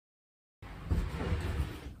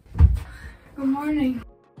Good morning.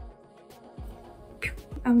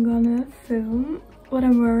 I'm gonna film what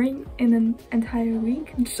I'm wearing in an entire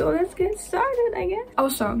week. So let's get started, I guess.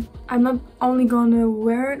 Also, I'm not only gonna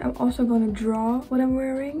wear it, I'm also gonna draw what I'm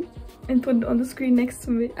wearing and put it on the screen next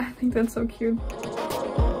to me. I think that's so cute.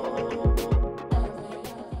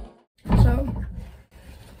 So,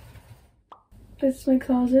 this is my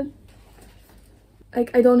closet.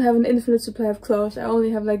 Like, I don't have an infinite supply of clothes. I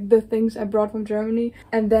only have like the things I brought from Germany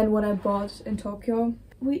and then what I bought in Tokyo.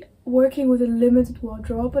 We working with a limited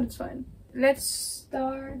wardrobe, but it's fine. Let's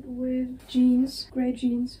start with jeans, gray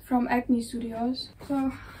jeans from Acne Studios.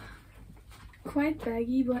 So, quite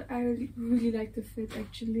baggy, but I really like the fit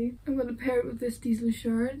actually. I'm gonna pair it with this diesel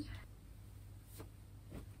shirt.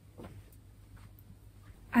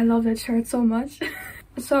 I love that shirt so much.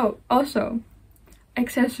 So, also,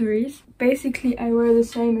 accessories. Basically, I wear the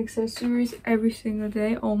same accessories every single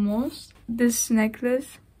day, almost. This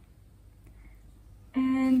necklace.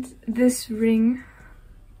 And this ring.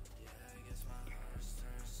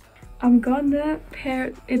 I'm gonna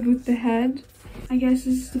pair it with the head. I guess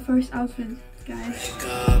this is the first outfit, guys.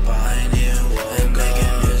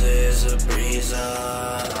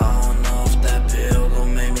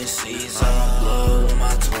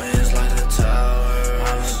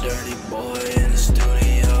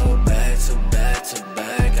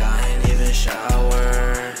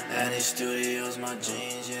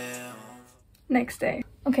 Next day.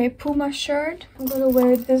 Okay, Puma shirt. I'm gonna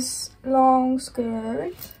wear this long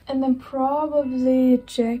skirt and then probably a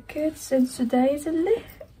jacket since today is a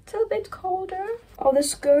little bit colder. Oh, the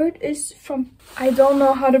skirt is from, I don't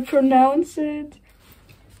know how to pronounce it.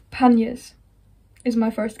 Panyes is my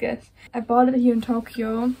first guess. I bought it here in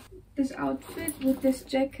Tokyo. This outfit with this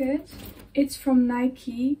jacket, it's from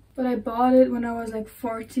Nike, but I bought it when I was like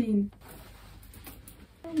 14.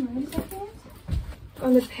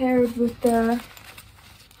 I'm gonna pair it with the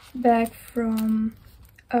bag from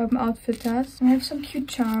Outfitters. I have some cute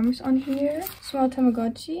charms on here. Small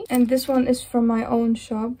Tamagotchi. And this one is from my own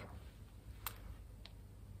shop.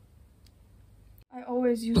 I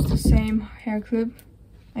always use the same hair clip.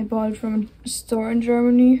 I bought it from a store in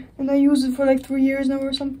Germany. And I use it for like 3 years now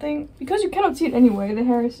or something. Because you cannot see it anyway. The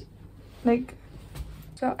hair is like...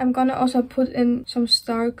 So I'm gonna also put in some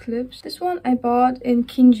star clips. This one I bought in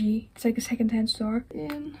Kinji. It's like a secondhand store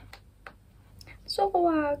in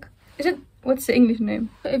Sorowag. Is it? What's the English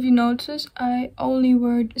name? If you notice, I only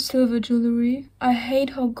wear silver jewelry. I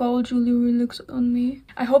hate how gold jewelry looks on me.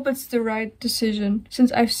 I hope it's the right decision,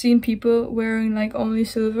 since I've seen people wearing like only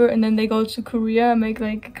silver and then they go to Korea and make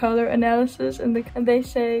like color analysis and they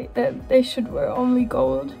say that they should wear only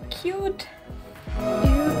gold. Cute.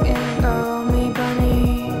 You can call me bunny.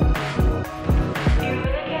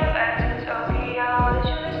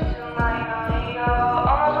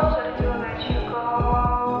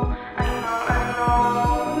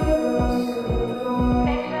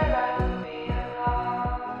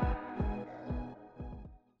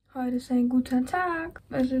 Heute ist ein guter Tag.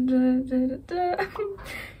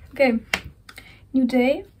 Okay, new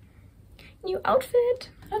day, new outfit.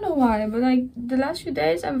 I don't know why, but like the last few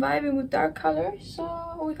days I'm vibing with dark colors,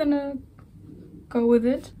 so we're gonna go with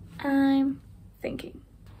it. I'm thinking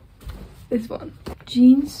this one.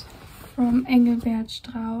 Jeans from Engelbert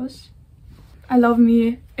Strauss. I love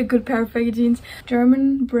me a good pair of baggy jeans.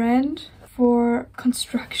 German brand for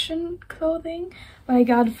construction clothing, but I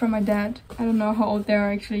got it from my dad. I don't know how old they are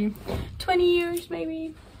actually. 20 years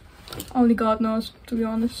maybe. Only God knows, to be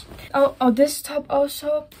honest. Oh, this top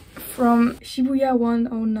also from Shibuya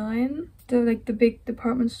 109, the big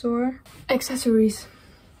department store. Accessories.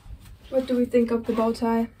 What do we think of the bow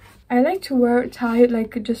tie? I like to wear it tied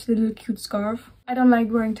like just a little cute scarf. I don't like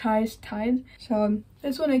wearing ties tied, so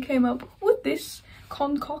that's when I came up with this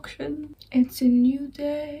concoction. It's a new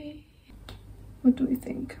day. What do we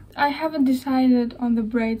think? I haven't decided on the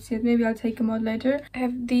braids yet. Maybe I'll take them out later. I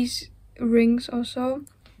have these rings also.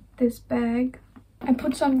 This bag. I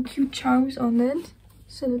put some cute charms on it.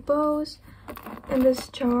 So the bows and this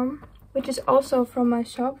charm, which is also from my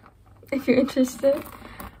shop, if you're interested.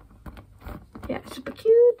 Yeah, super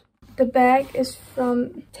cute. The bag is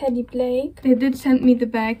from Teddy Blake. They did send me the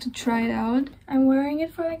bag to try it out. I'm wearing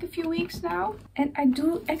it for like a few weeks now and I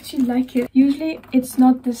do actually like it. Usually it's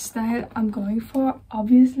not the style I'm going for,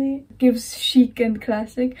 obviously. It gives chic and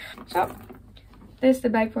classic. So this is the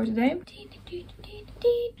bag for today.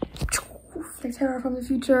 Like Sarah from the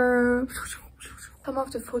future. Some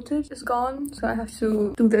of the footage is gone, so I have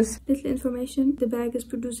to do this. Little information. The bag is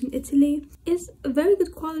produced in Italy. It's very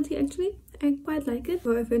good quality actually. I quite like it.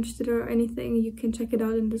 So if you're interested or anything, you can check it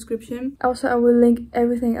out in the description. Also, I will link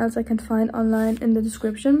everything else I can find online in the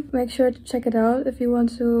description. Make sure to check it out if you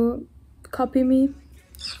want to copy me.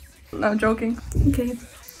 No, I'm joking. Okay,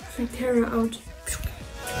 like Tara out.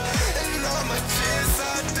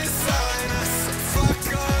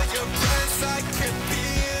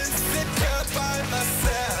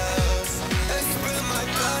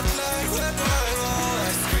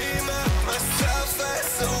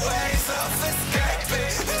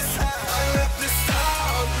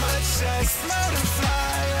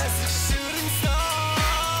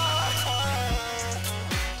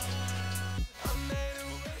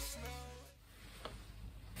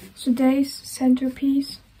 Today's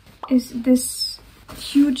centerpiece is this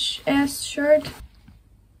huge ass shirt.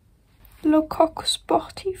 Le Coq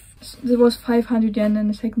Sportif. It was 500 yen in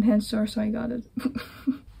a secondhand store, so I got it.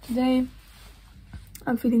 Today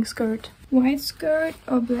I'm feeling skirt. White skirt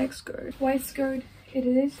or black skirt? White skirt it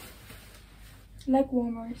is. Leg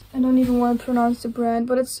warmers. I don't even want to pronounce the brand,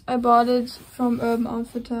 but I bought it from Urban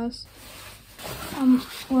Outfitters. I'm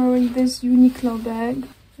wearing this Uniqlo bag.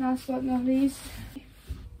 Last but not least.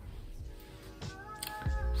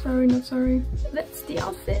 Sorry, not sorry. That's the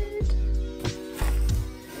outfit.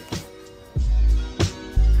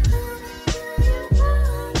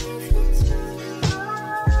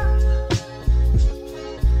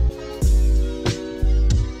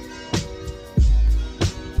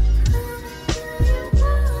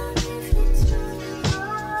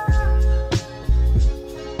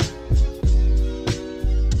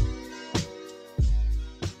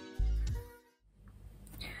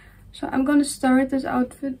 So I'm gonna start this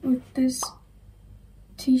outfit with this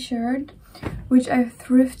t-shirt, which I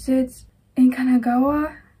thrifted in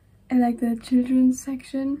Kanagawa in like the children's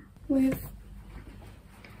section, with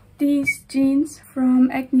these jeans from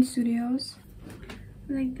Acne Studios,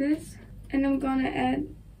 like this. And I'm gonna add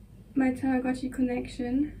my Tamagotchi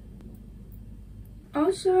connection.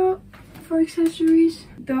 Also, for accessories,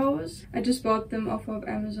 those, I just bought them off of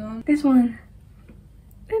Amazon. This one,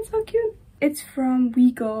 it's so cute. It's from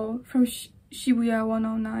WeGo, from Shibuya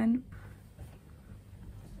 109.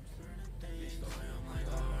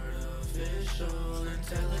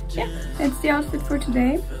 Yeah, that's the outfit for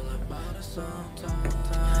today.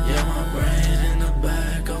 Yeah, my brain in the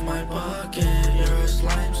back of my pocket. You're a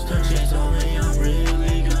slimester. She told me I'm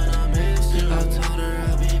really gonna miss you. I told her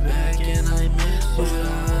I'll be back and I miss you.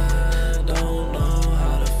 I don't know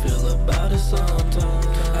how to feel about it sometimes.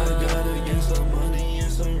 I gotta get some money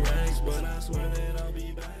and some racks, but I swear that I'll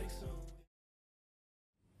be back soon.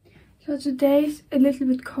 So today's a little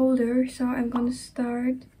bit colder, so I'm gonna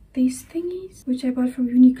start these thingies, which I bought from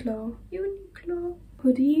Uniqlo. Uniqlo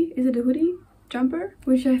hoodie. Is it a hoodie? Jumper,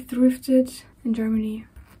 which I thrifted in Germany.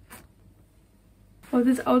 Oh,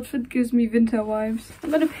 this outfit gives me winter vibes.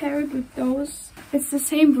 I'm gonna pair it with those. It's the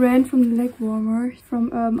same brand from the leg warmers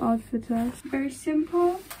from Outfitters. Very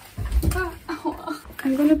simple.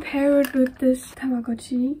 I'm gonna pair it with this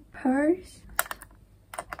Tamagotchi purse.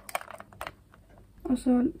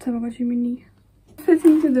 Also Tamagotchi mini.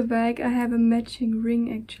 Fitting to the bag, I have a matching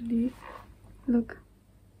ring actually. Look.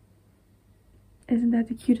 Isn't that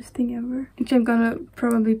the cutest thing ever? Actually, I'm gonna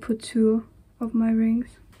probably put 2 of my rings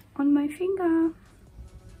on my finger.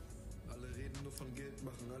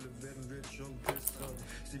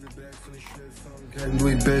 Kein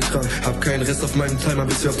Louis Beltran, hab keinen Rest auf meinem Timer,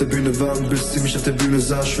 bis wir auf der Bühne waren, bis sie mich auf der Bühne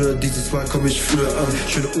sah. Schwör, dieses Mal komm ich früher an.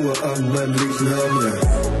 Schöne Uhr an meinem linken Arm, ja.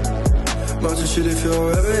 Mach dich hier für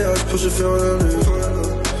eure, ja, ich pushe für eure.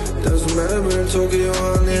 Das ist meine Müll, Tokio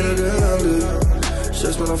an jeder der Lande.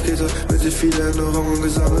 Scheiß mal auf Keter, mit dir viele Erinnerungen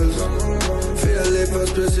gesammelt. Viel erlebt,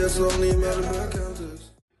 was bis jetzt noch niemandem bekannt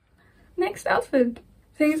ist. Next outfit.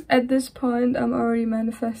 Things at this point, I'm already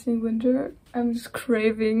manifesting winter. I'm just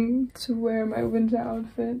craving to wear my winter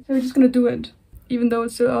outfit. So we're just gonna do it. Even though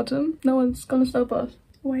it's still autumn, no one's gonna stop us.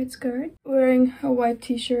 White skirt, wearing a white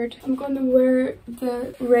t-shirt. I'm gonna wear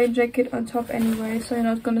the rain jacket on top anyway, so you're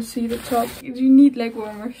not gonna see the top. You need leg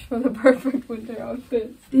warmers for the perfect winter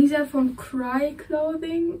outfit. These are from Cry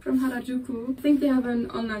Clothing from Harajuku. I think they have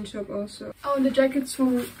an online shop also. Oh, and the jacket's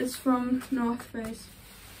from North Face.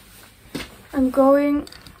 I'm going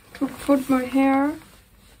to put my hair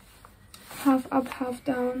half up, half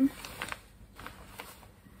down.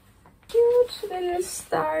 Cute little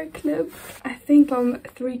star clip. I think from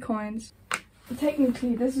 3 coins.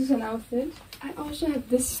 Technically, this is an outfit. I also have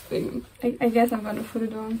this thing. I guess I'm gonna put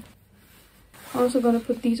it on. I'm also gonna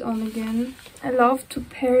put these on again. I love to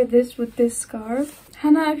pair this with this scarf.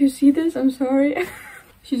 Hannah, if you see this, I'm sorry.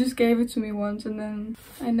 She just gave it to me once and then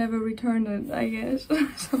I never returned it, I guess.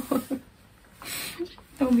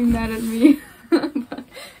 So Don't be mad at me. But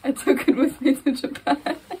I took it with me to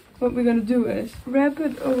Japan. What we're gonna do is wrap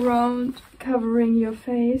it around, covering your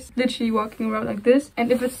face. Literally walking around like this.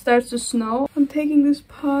 And if it starts to snow, I'm taking this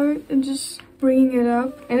part and just bringing it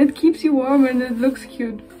up. And it keeps you warm and it looks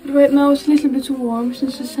cute. But right now it's a little bit too warm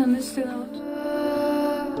since the sun is still out.